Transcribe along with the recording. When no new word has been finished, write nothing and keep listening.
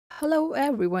Hello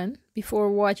everyone.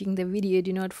 Before watching the video,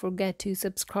 do not forget to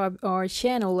subscribe our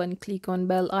channel and click on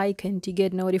bell icon to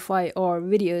get notified our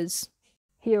videos.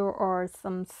 Here are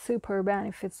some super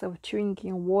benefits of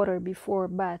drinking water before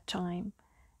bedtime.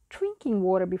 Drinking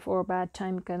water before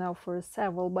bedtime can offer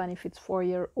several benefits for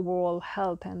your overall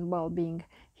health and well-being.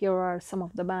 Here are some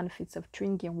of the benefits of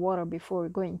drinking water before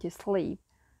going to sleep.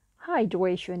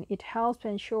 Hydration. It helps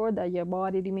ensure that your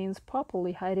body remains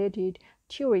properly hydrated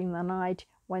during the night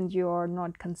when you are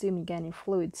not consuming any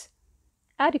fluids.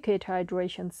 Adequate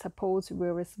hydration supports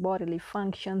various bodily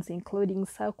functions, including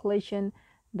circulation,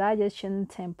 digestion,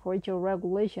 temperature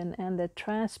regulation, and the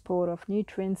transport of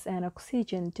nutrients and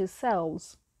oxygen to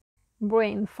cells.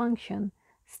 Brain function.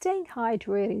 Staying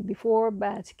hydrated before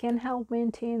bed can help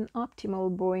maintain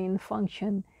optimal brain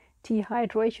function.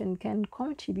 Dehydration can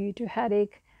contribute to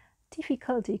headache,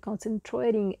 difficulty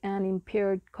concentrating, and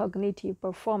impaired cognitive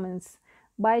performance.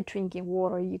 By drinking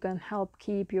water, you can help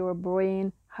keep your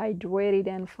brain hydrated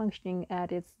and functioning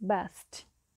at its best.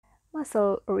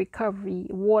 Muscle recovery.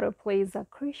 Water plays a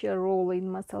crucial role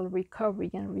in muscle recovery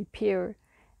and repair.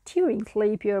 During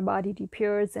sleep, your body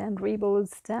repairs and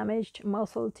rebuilds damaged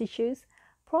muscle tissues.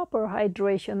 Proper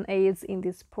hydration aids in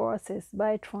this process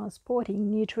by transporting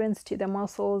nutrients to the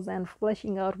muscles and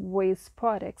flushing out waste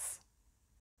products.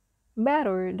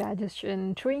 Better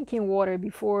digestion. Drinking water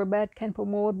before bed can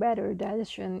promote better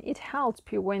digestion. It helps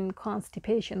prevent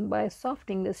constipation by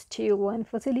softening the stool and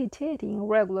facilitating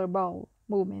regular bowel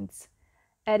movements.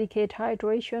 Adequate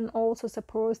hydration also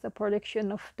supports the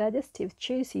production of digestive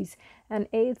juices and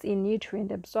aids in nutrient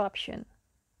absorption.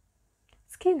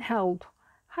 Skin health.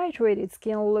 Hydrated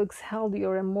skin looks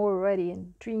healthier and more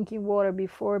radiant. Drinking water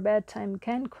before bedtime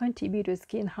can contribute to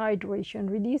skin hydration,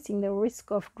 reducing the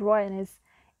risk of dryness,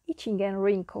 itching, and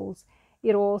wrinkles.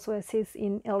 It also assists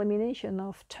in elimination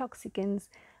of toxins,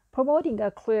 promoting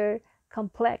a clear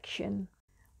complexion.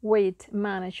 Weight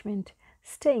management.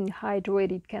 Staying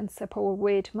hydrated can support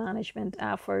weight management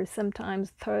efforts.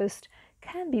 Sometimes thirst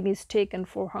can be mistaken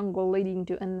for hunger, leading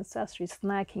to unnecessary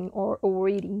snacking or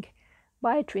overeating.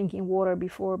 By drinking water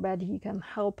before bed, you can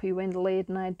help prevent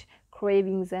late-night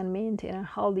cravings and maintain a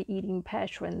healthy eating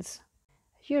patterns.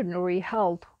 Urinary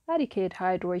health. Adequate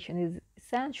hydration is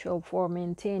essential for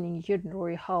maintaining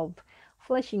urinary health,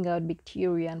 flushing out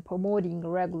bacteria, and promoting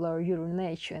regular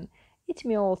urination. It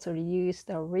may also reduce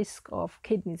the risk of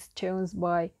kidney stones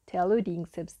by diluting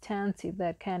substances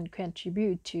that can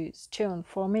contribute to stone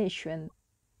formation.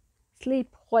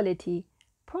 Sleep quality.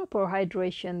 Proper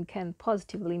hydration can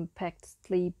positively impact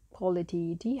sleep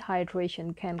quality.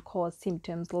 Dehydration can cause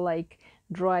symptoms like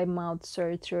dry mouth,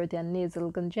 sore throat, and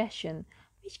nasal congestion,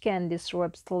 which can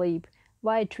disrupt sleep.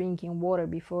 By drinking water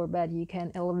before bed, you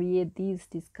can alleviate these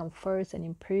discomforts and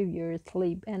improve your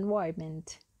sleep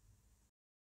environment.